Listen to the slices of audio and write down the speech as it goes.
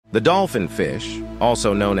The dolphin fish,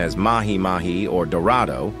 also known as mahi-mahi or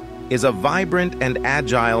dorado, is a vibrant and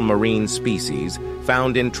agile marine species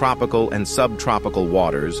found in tropical and subtropical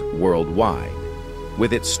waters worldwide.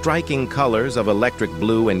 With its striking colors of electric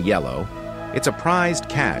blue and yellow, it's a prized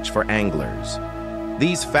catch for anglers.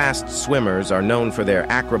 These fast swimmers are known for their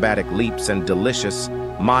acrobatic leaps and delicious,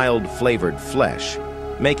 mild-flavored flesh,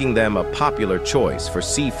 making them a popular choice for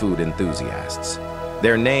seafood enthusiasts.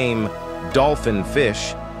 Their name, dolphin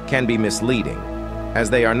fish, can be misleading, as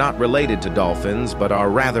they are not related to dolphins but are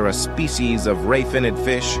rather a species of ray-finned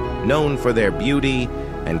fish known for their beauty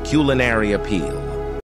and culinary appeal.